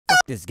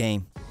this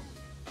game.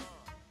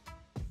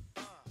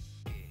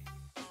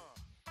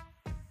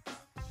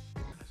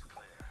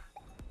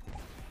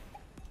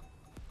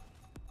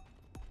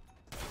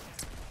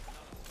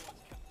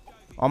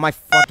 On my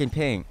fucking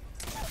ping.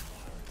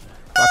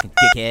 Fucking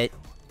dickhead.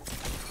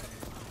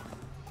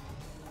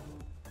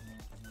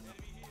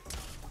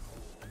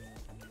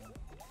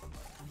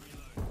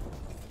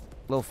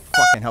 Little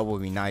fucking help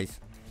would be nice.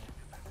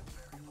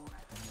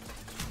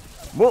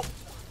 Whoa!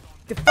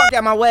 Get the fuck out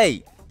of my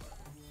way!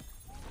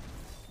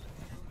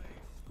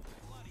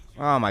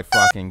 Oh my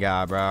fucking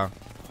god, bro.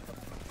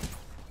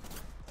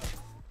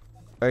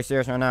 Are you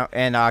serious right now?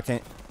 And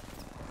Octane.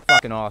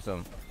 Fucking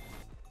awesome.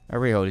 I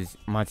really hope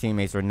my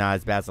teammates are not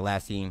as bad as the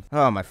last team.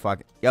 Oh my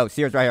fucking. Yo,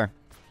 Sears right here.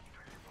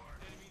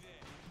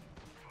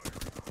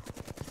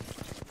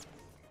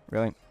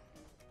 Really?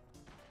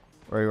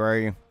 Where are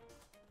you?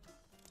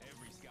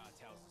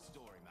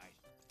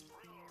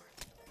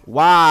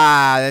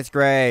 Wow, that's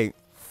great.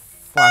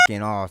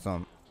 Fucking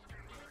awesome.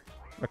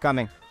 We're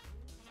coming.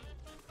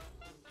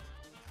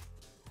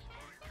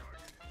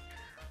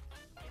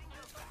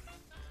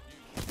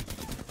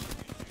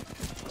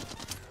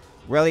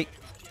 Really?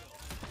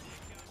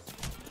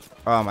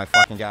 Oh my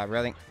fucking god,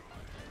 really?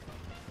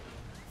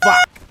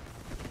 Fuck!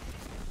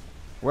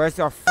 Where's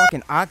our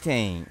fucking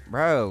Octane?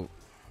 Bro.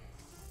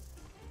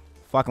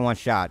 Fucking one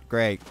shot.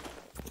 Great.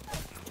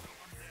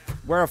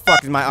 Where the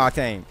fuck is my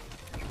Octane?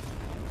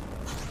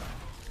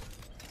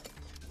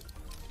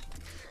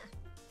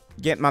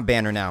 Get my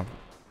banner now.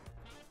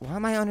 Why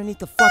am I underneath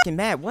the fucking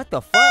map? What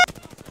the fuck?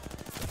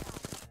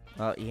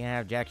 Well, you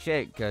have jack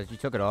shit because you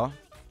took it all.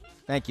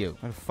 Thank you.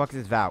 What the fuck is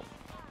this Val?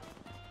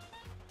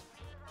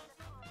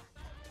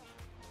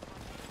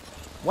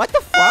 What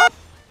the fuck?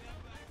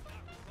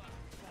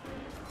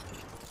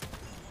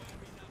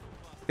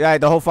 Yeah,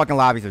 the whole fucking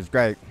lobby is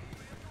great.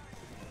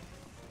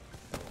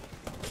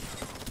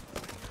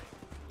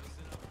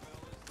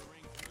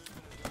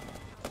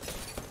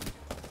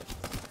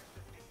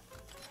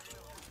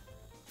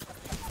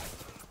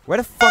 Where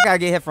the fuck I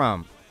get hit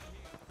from?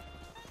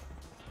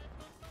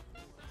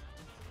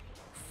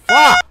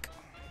 Fuck!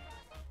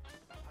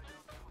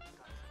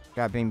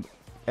 Got beam.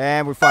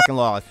 And we fucking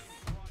lost.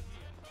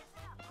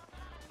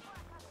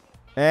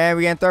 And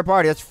we get in third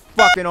party. That's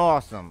fucking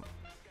awesome.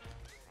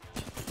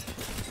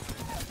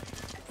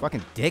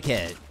 Fucking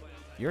dickhead.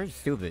 You're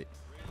stupid.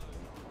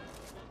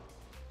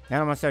 Now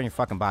I'm gonna start your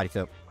fucking body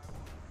too.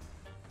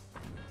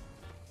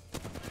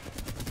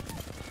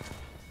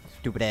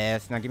 Stupid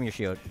ass. Now give me your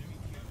shield.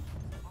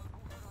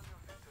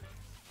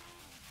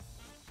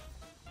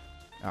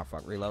 Oh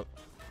fuck, reload.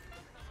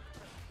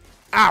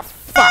 Ah,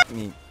 fuck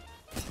me.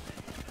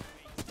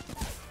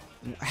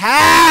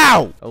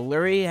 How? I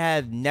literally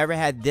have never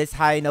had this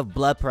high enough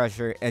blood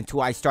pressure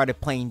until I started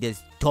playing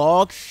this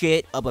dog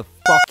shit of a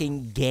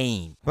fucking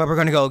game. But we're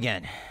gonna go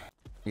again.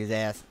 His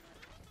ass.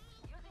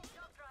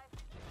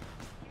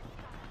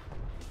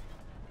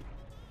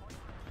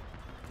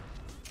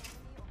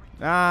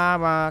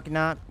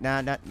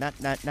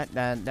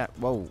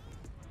 Whoa.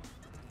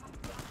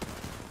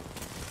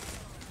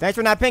 Thanks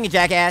for not pinging,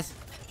 jackass.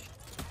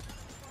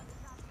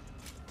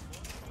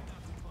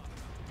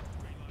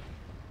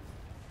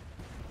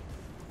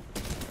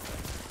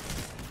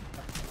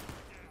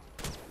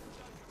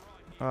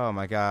 Oh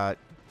my god.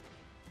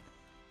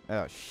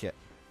 Oh shit.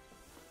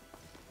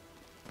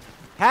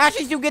 How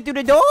should you get through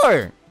the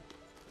door?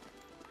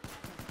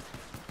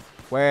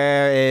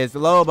 Where is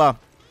Loba?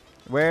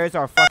 Where's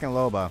our fucking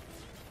Loba?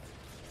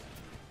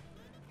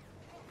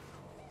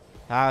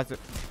 How's it?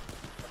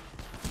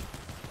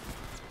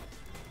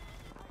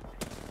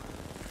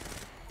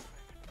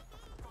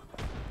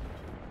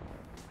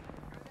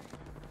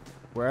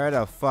 Where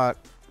the fuck?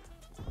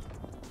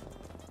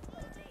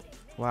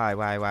 Why?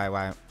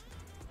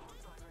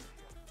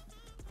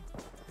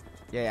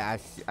 Yeah,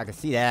 I can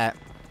see that.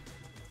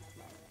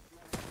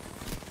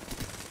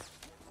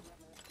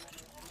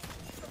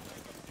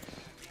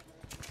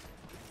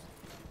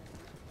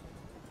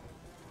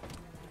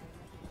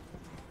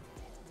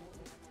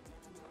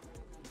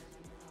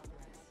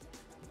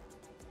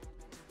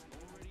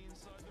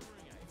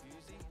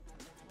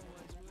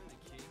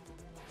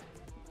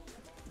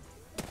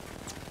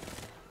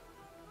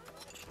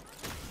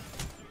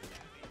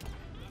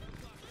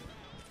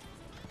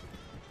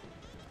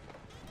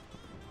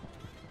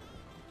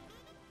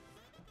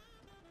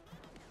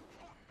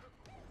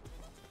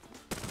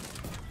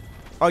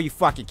 Oh, you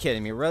fucking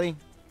kidding me, really?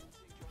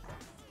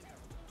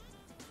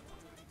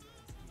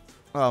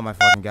 Oh my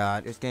fucking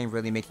god. This game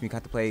really makes me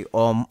contemplate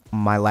all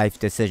my life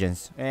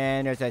decisions.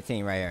 And there's that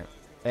team right here.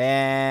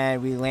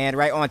 And we land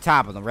right on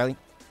top of them, really?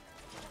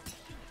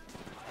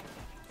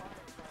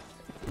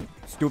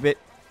 Stupid.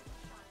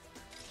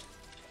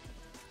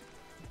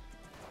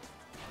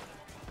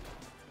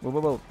 Move,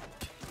 move, move.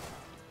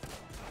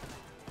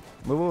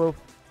 Move, move, move.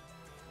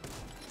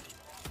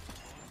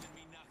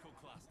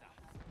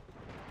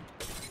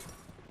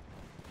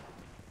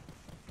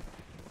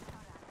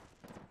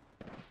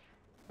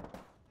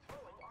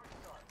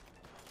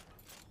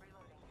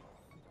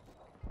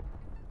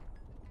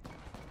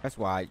 That's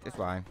why. That's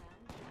why.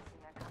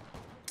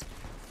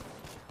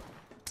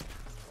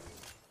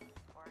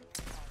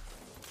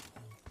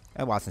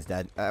 And Watson's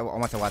dead. I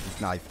want the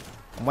Watson's knife.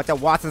 I want the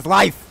Watson's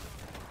life.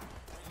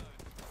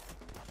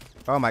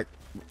 Oh my.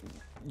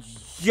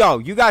 Yo,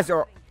 you guys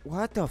are.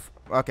 What the?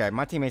 Okay,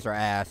 my teammates are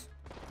ass.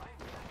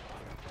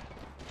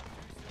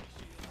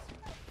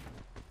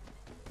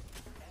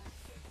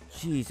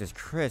 Jesus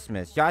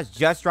Christmas. Y'all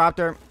just dropped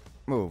her.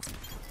 Move.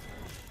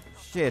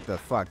 Shit the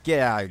fuck. Get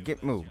out of here.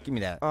 Move. Give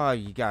me that. Oh,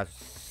 you guys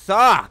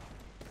suck.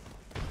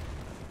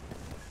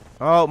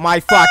 Oh my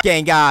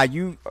fucking god.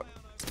 You.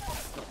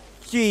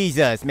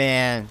 Jesus,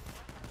 man.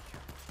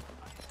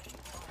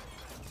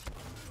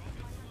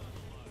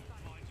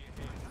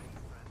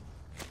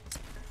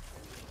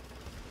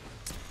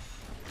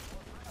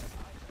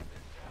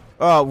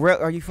 Oh,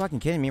 are you fucking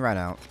kidding me right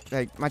now?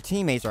 Like, my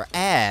teammates are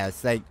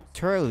ass. Like,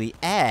 totally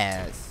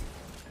ass.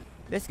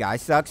 This guy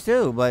sucks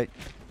too, but...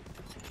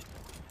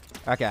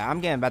 Okay,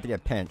 I'm about to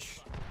get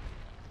pinched.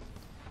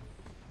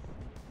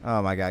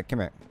 Oh my god, come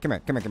here. Come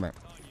here, come here, come here.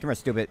 Come here,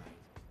 stupid.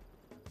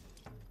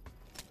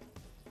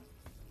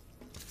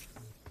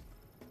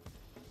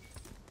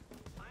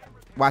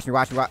 Watch me,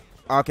 watch me, watch.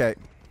 Okay.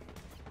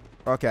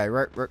 Okay,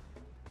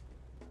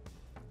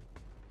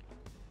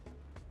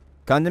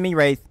 come to me,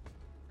 Wraith.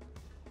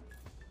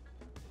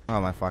 Oh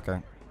my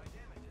fucker.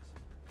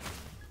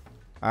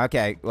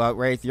 Okay, well,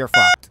 Wraith, you're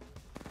fucked.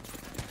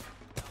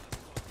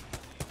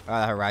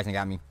 Oh, the Horizon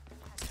got me.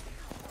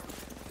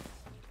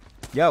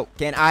 Yo,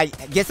 can I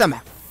get some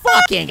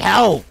fucking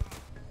help?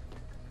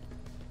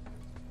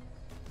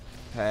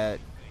 No,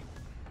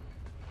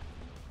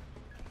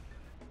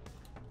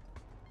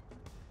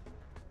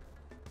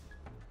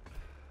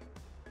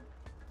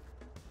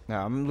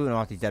 I'm looting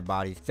off these dead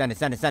bodies. Send it,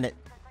 send it, send it.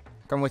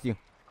 Come with you.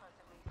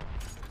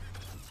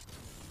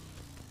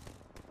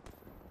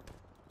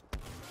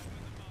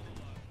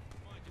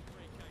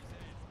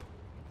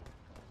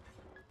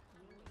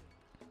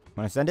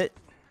 Wanna send it?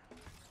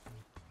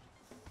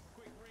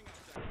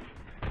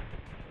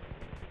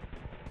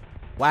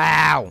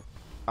 Wow!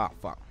 Oh,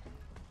 fuck.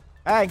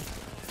 Hey!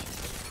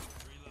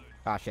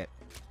 Ah, shit.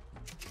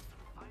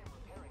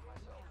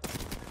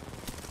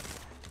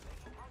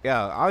 Yo,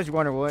 I was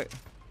wondering what...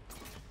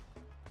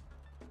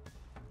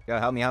 Yo,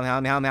 help me, help me,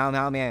 help me, help me, help me,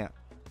 help me.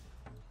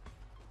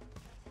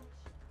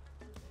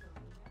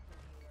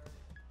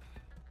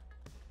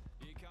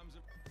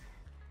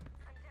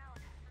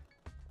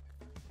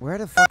 Where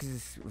the fuck is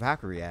this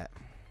Valkyrie at?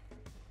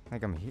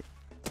 Like I'm here.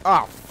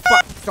 Oh,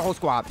 fuck! It's the whole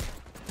squad.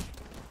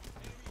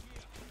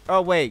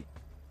 Oh, wait.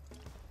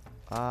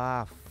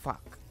 Ah,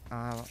 fuck.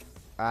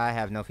 I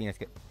have no Phoenix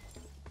kit.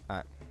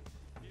 Alright.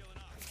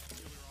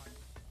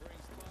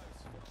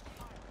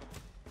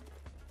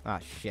 Ah,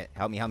 shit.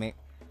 Help me, help me.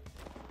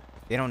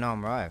 They don't know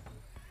I'm alive.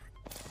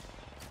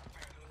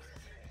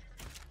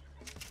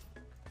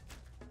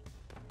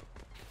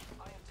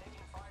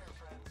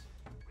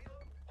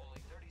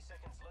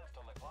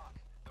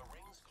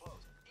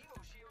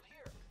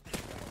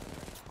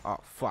 Oh,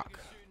 fuck.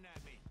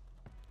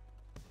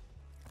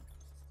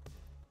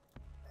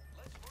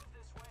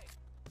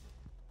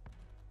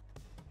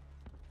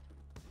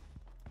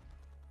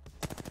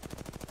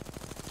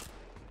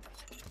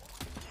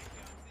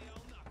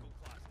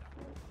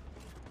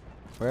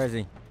 Where is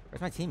he?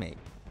 Where's my teammate?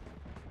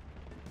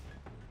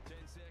 10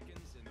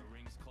 seconds and the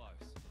ring's close.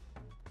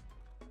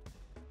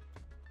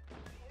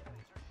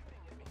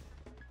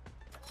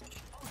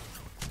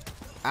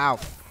 Ow.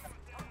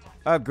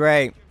 Oh,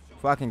 great.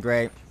 Fucking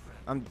great.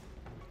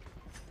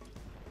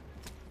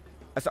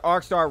 That's an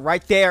arc star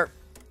right there.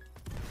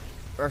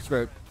 We're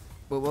screwed.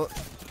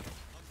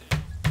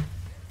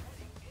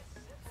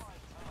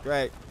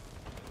 Great.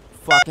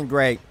 Fucking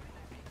great.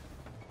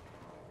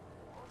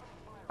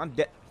 I'm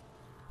dead.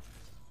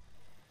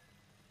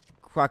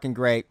 Fucking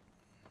great.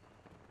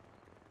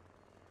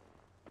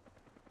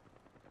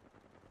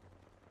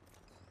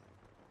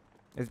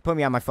 It's put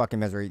me out of my fucking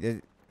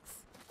misery.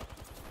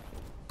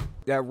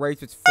 That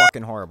race was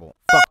fucking horrible.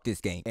 Fuck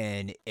this game.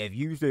 And if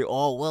you say,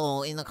 oh,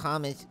 well, in the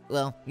comments,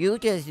 well, you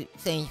just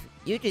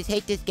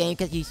hate this game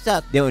because you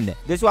suck. Doing it.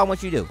 This is what I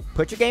want you to do.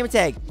 Put your gamer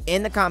tag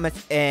in the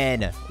comments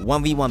and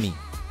 1v1 me.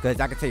 Because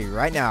I can tell you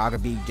right now, I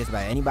could be just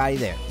about anybody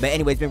there. But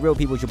anyway, it's been real,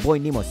 people. It's your boy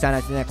Nemo. Sign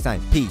out to the next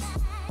time. Peace.